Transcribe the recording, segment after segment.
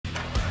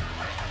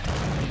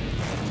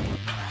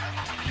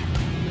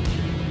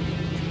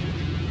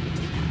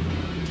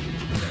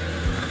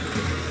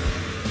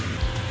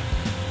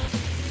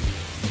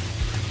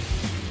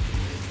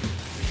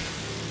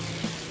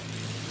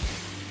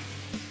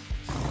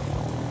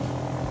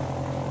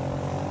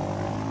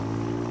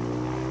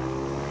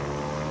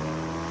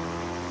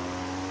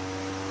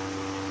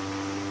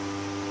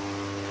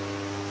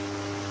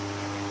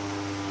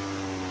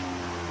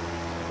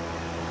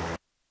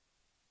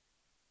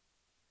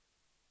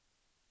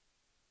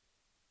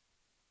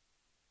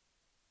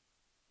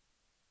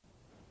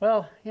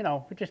Well, you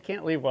know, we just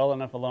can't leave well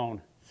enough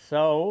alone.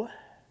 So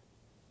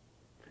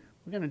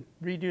we're going to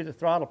redo the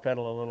throttle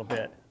pedal a little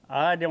bit.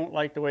 I don't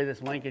like the way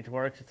this linkage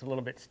works. It's a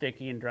little bit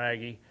sticky and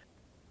draggy.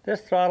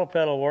 This throttle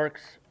pedal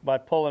works by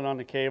pulling on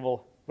the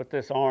cable with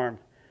this arm.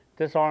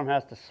 This arm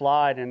has to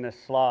slide in this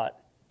slot.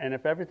 And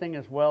if everything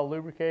is well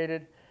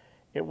lubricated,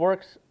 it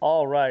works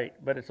all right,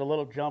 but it's a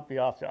little jumpy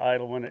off the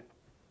idle when it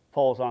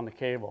pulls on the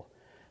cable.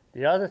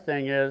 The other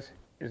thing is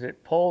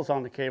it pulls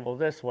on the cable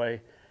this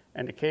way,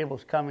 and the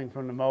cable's coming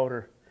from the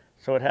motor,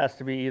 so it has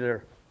to be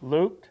either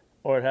looped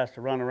or it has to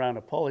run around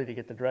a pulley to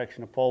get the direction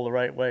to pull the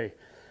right way.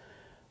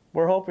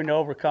 We're hoping to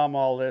overcome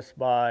all this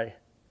by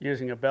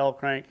using a bell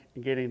crank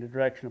and getting the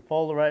direction to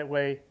pull the right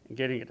way and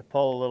getting it to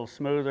pull a little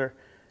smoother,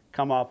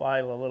 come off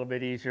idle a little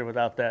bit easier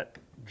without that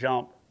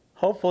jump.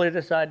 Hopefully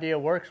this idea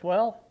works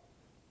well,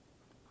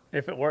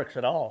 if it works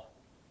at all.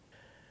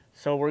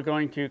 So we're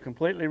going to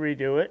completely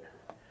redo it.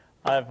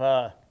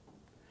 I've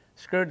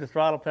screwed the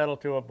throttle pedal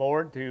to a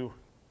board to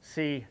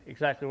see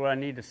exactly where I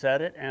need to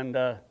set it, and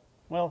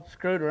well,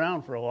 screwed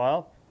around for a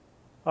while.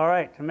 All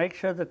right, to make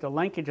sure that the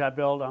linkage I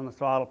build on the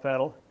throttle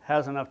pedal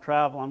has enough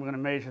travel, I'm going to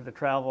measure the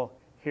travel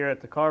here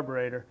at the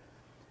carburetor,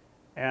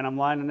 and I'm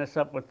lining this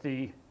up with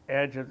the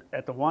edge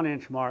at the 1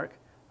 inch mark.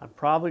 I'm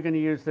probably going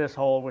to use this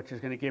hole, which is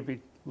going to give me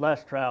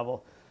less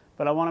travel,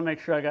 but I want to make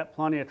sure I got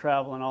plenty of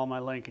travel in all my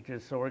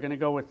linkages, so we're going to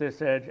go with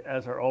this edge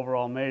as our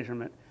overall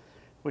measurement.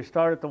 We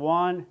start at the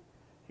 1,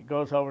 it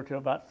goes over to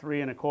about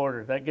 3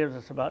 1/4. That gives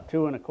us about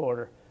 2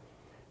 1/4.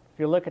 If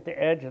you look at the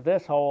edge of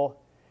this hole,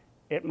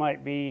 it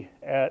might be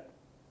at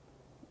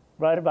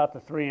right about the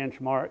 3 inch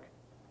mark,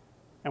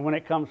 and when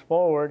it comes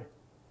forward,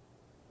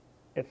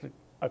 it's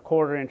a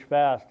 1/4 inch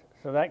fast,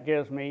 so that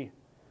gives me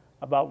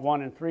about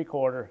 1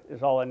 3/4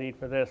 is all I need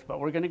for this. But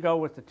we're going to go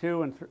with the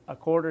 2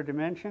 1/4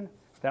 dimension.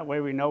 That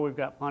way we know we've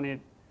got plenty of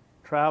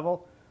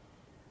travel,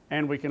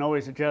 and we can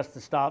always adjust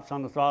the stops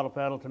on the throttle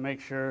pedal to make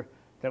sure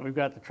that we've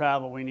got the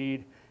travel we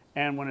need.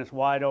 And when it's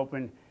wide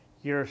open,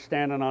 you're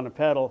standing on the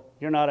pedal,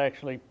 you're not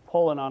actually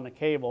pulling on the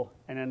cable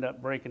and end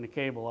up breaking the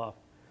cable off.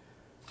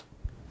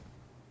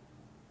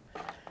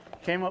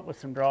 Came up with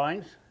some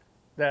drawings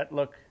that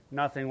look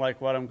nothing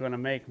like what I'm going to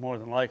make, more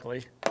than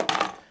likely.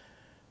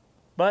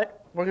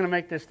 But we're going to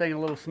make this thing a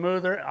little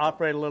smoother,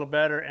 operate a little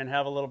better, and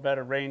have a little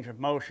better range of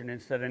motion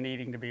instead of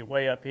needing to be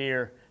way up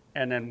here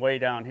and then way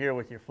down here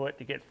with your foot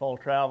to get full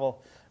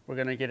travel. We're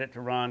going to get it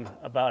to run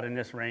about in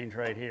this range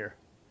right here,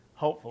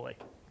 hopefully.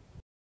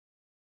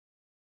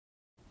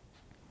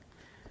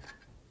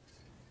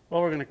 Well,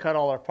 we're going to cut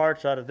all our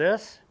parts out of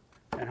this,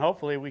 and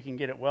hopefully we can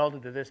get it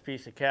welded to this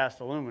piece of cast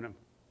aluminum.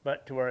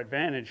 But to our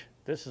advantage,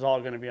 this is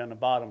all going to be on the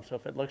bottom, so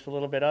if it looks a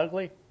little bit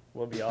ugly,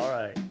 we'll be all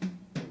right.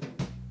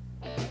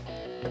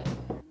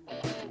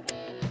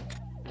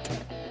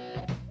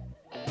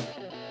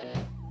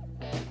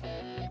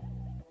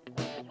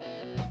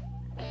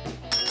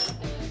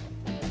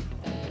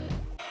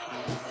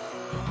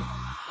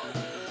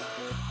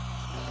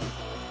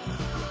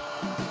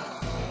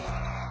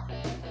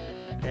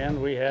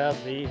 And we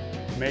have the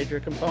major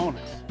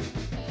components.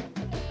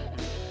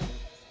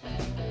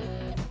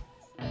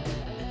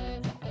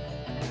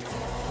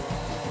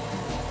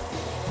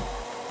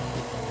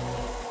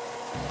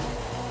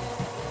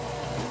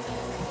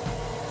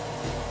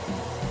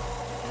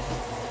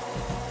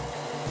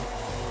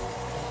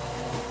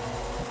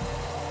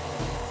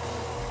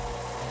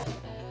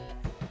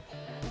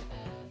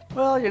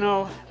 Well, you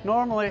know,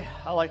 normally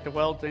I like to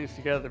weld things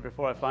together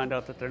before I find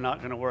out that they're not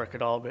going to work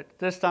at all, but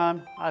this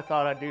time I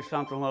thought I'd do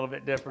something a little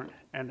bit different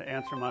and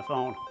answer my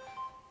phone.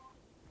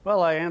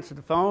 Well, I answered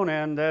the phone,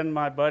 and then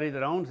my buddy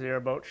that owns the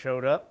Airboat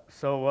showed up.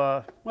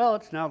 So, well,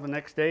 it's now the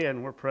next day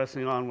and we're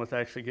pressing on with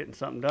actually getting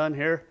something done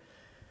here.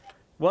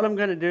 What I'm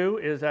going to do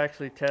is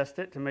actually test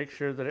it to make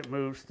sure that it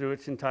moves through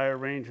its entire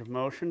range of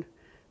motion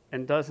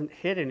and doesn't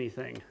hit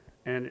anything.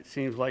 And it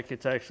seems like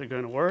it's actually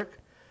going to work.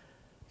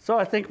 So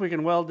I think we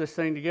can weld this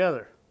thing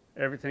together.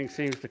 Everything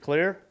seems to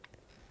clear.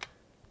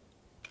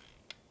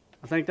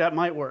 I think that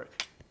might work.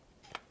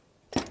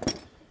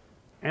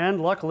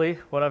 And luckily,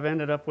 what I've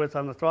ended up with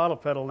on the throttle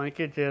pedal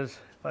linkage is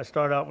if I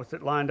start out with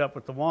it lined up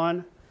with the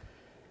 1,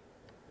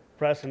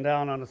 pressing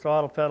down on the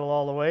throttle pedal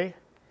all the way,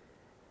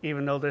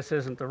 even though this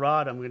isn't the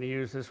rod I'm going to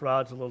use, this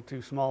rod's a little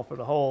too small for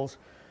the holes,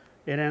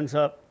 it ends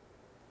up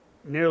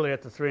nearly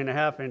at the 3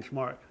 1/2 inch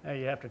mark. Now,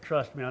 you have to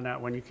trust me on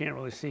that one. You can't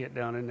really see it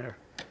down in there.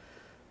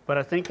 But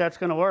I think that's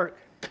going to work.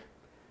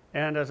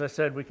 And as I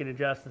said, we can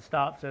adjust the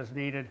stops as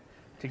needed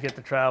to get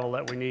the travel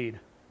that we need.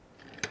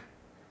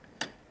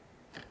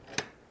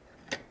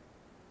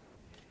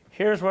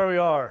 Here's where we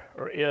are,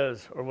 or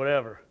is, or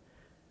whatever.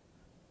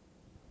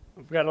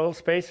 I've got a little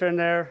spacer in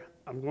there.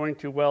 I'm going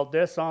to weld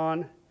this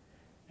on,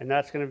 and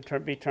that's going to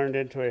be turned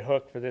into a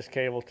hook for this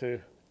cable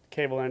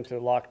end to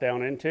lock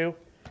down into.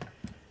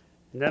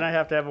 And then I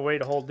have to have a way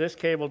to hold this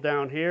cable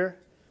down here,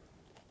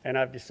 and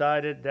I've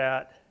decided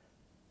that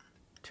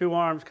 2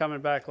 arms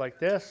coming back like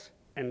this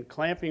and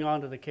clamping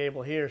onto the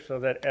cable here so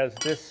that as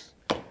this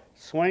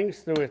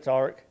swings through its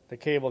arc, the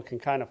cable can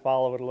kind of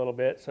follow it a little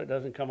bit so it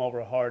doesn't come over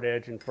a hard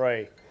edge and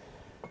fray.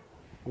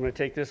 I'm going to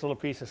take this little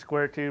piece of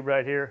square tube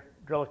right here,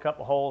 drill a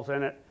couple holes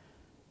in it,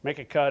 make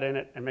a cut in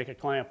it, and make a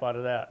clamp out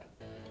of that.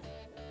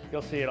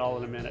 You'll see it all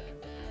in a minute.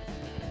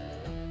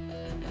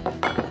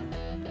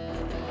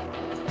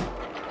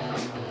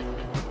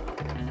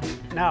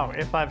 Now,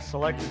 if I've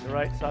selected the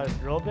right size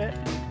drill bit,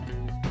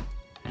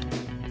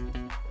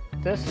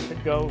 this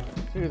should go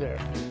through there,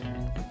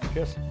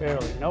 just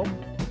barely. Nope,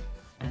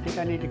 I think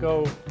I need to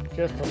go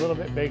just a little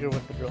bit bigger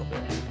with the drill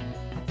bit.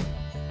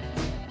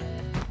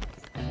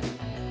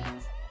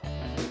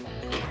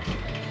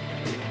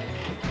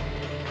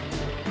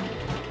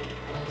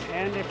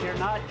 And if you're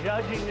not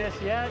judging this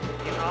yet,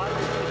 you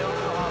obviously don't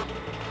know how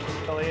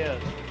it really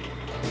is.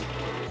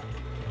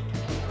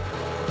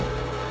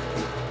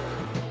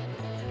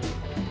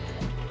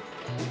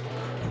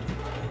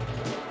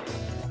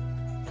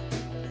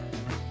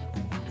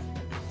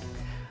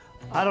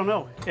 I don't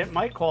know, it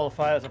might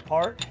qualify as a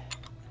part.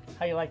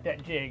 How you like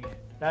that jig?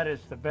 That is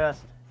the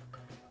best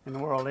in the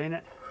world, ain't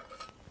it?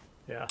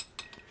 Yeah.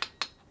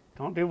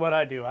 Don't do what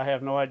I do. I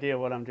have no idea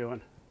what I'm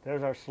doing.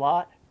 There's our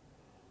slot.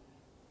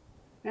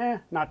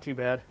 Not too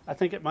bad. I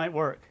think it might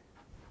work.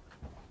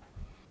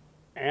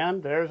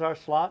 And there's our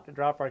slot to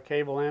drop our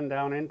cable end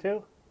down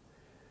into.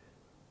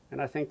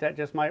 And I think that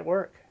just might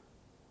work.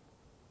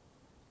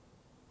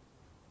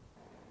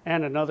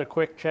 And another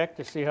quick check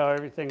to see how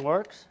everything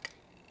works.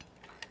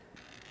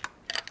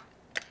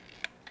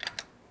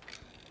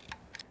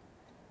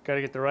 Got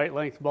to get the right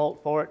length bolt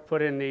for it.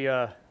 Put in the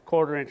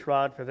 1/4 inch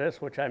rod for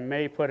this, which I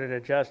may put an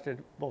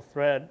adjustable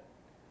thread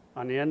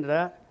on the end of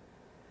that.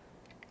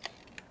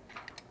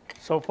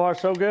 So far,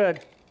 so good.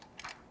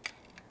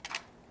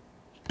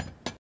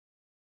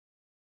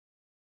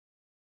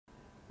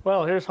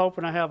 Well, here's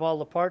hoping I have all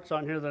the parts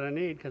on here that I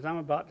need, because I'm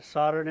about to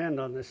solder an end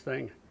on this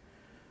thing.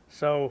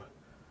 So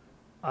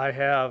I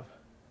have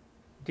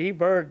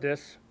deburred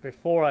this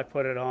before I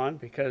put it on,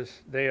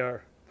 because they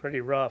are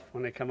pretty rough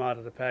when they come out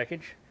of the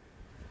package.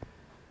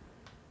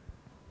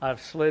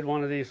 I've slid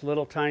one of these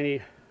little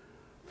tiny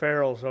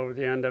ferrules over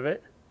the end of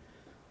it.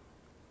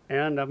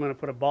 And I'm going to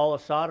put a ball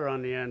of solder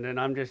on the end, and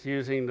I'm just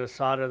using the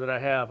solder that I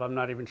have. I'm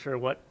not even sure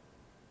what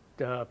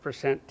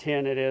percent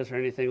tin it is or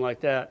anything like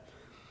that.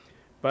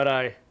 But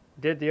I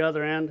did the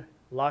other end,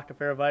 locked a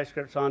pair of vice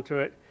grips onto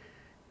it,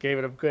 gave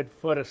it a good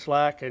foot of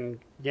slack, and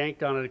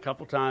yanked on it a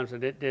couple times,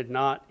 and it did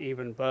not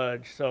even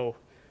budge. So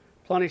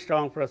plenty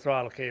strong for a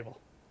throttle cable.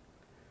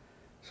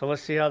 So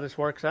let's see how this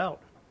works out.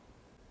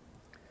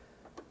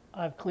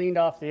 I've cleaned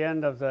off the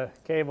end of the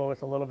cable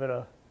with a little bit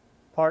of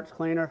parts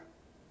cleaner.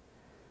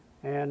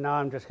 And now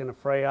I'm just going to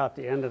fray out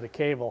the end of the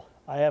cable.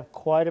 I have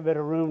quite a bit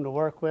of room to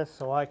work with,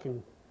 so I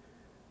can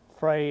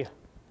fray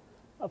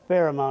a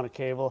fair amount of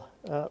cable.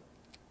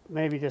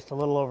 Maybe just a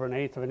little over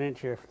 1/8 of an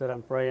inch here that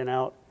I'm fraying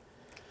out.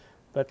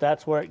 But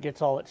that's where it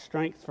gets all its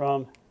strength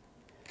from,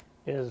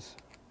 is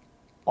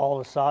all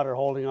the solder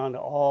holding on to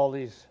all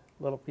these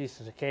little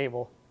pieces of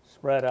cable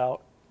spread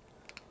out.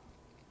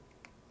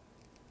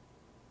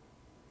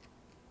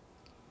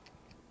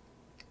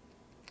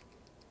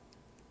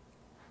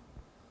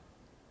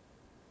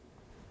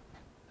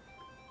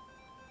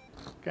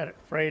 Got it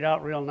frayed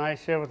out real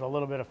nice here with a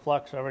little bit of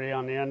flux already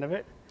on the end of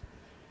it.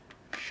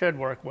 Should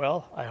work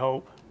well, I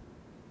hope.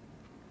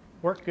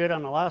 Worked good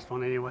on the last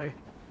one anyway.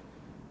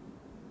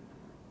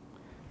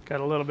 Got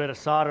a little bit of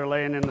solder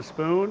laying in the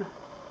spoon.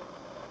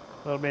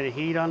 A little bit of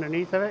heat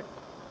underneath of it.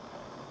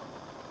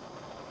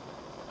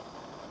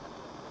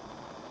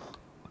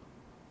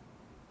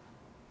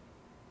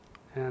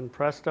 And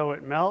presto,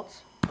 it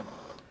melts.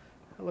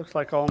 It looks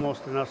like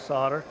almost enough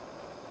solder.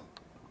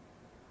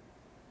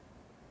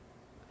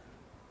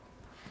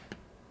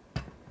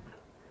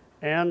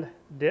 And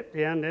dip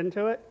the end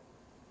into it.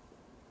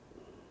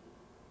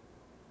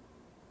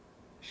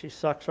 She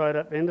sucks right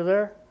up into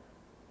there.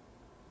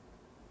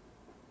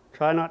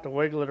 Try not to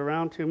wiggle it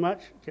around too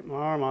much. Get my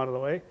arm out of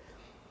the way.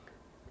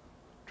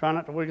 Try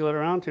not to wiggle it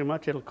around too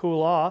much. It'll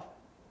cool off.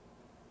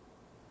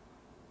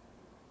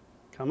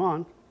 Come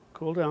on,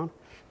 cool down.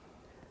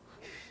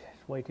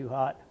 It's way too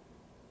hot.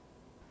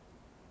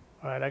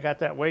 All right, I got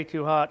that way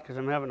too hot because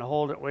I'm having to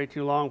hold it way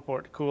too long for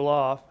it to cool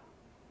off.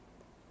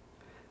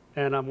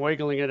 And I'm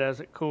wiggling it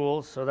as it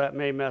cools, so that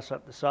may mess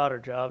up the solder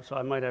job, so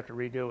I might have to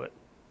redo it.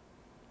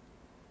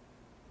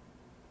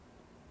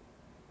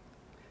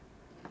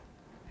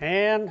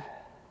 And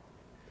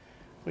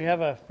we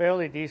have a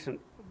fairly decent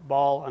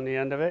ball on the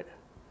end of it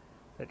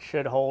that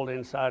should hold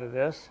inside of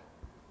this.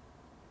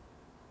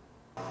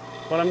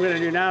 What I'm going to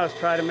do now is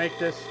try to make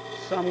this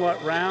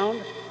somewhat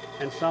round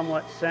and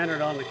somewhat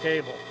centered on the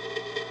cable.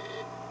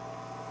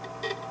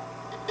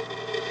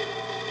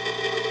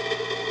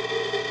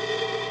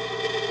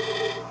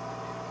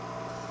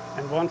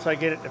 And once I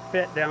get it to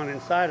fit down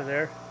inside of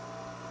there,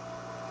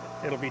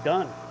 it'll be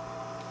done.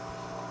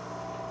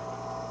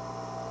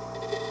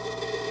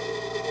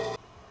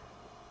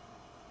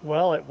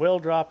 Well, it will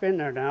drop in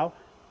there now.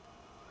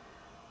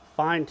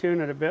 Fine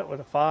tune it a bit with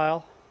a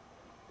file.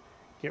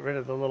 Get rid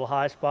of the little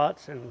high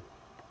spots and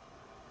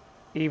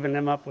even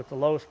them up with the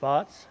low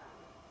spots.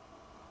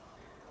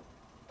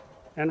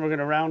 And we're going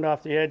to round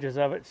off the edges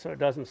of it so it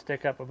doesn't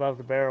stick up above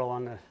the barrel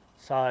on the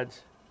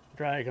sides,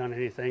 drag on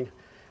anything.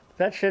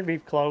 That should be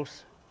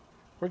close.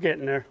 We're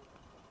getting there.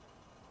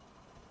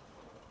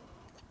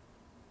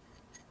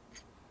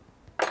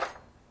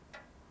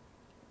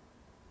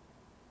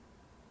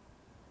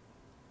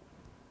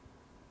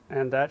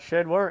 And that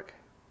should work,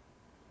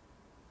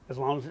 as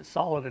long as it's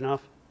solid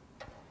enough.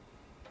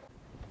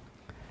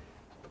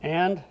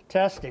 And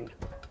testing.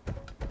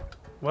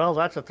 Well,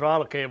 that's a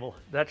throttle cable.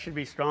 That should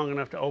be strong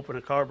enough to open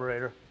a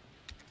carburetor.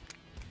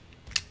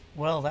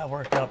 Well, that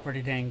worked out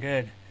pretty dang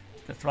good.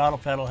 The throttle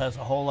pedal has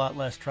a whole lot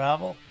less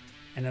travel,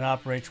 and it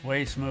operates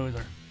way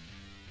smoother.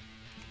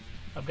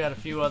 I've got a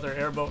few other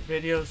Airboat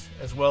videos,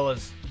 as well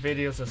as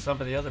videos of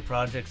some of the other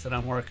projects that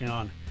I'm working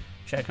on.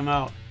 Check them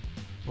out.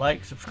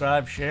 Like,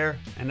 subscribe, share,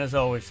 and as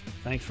always,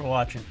 thanks for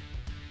watching.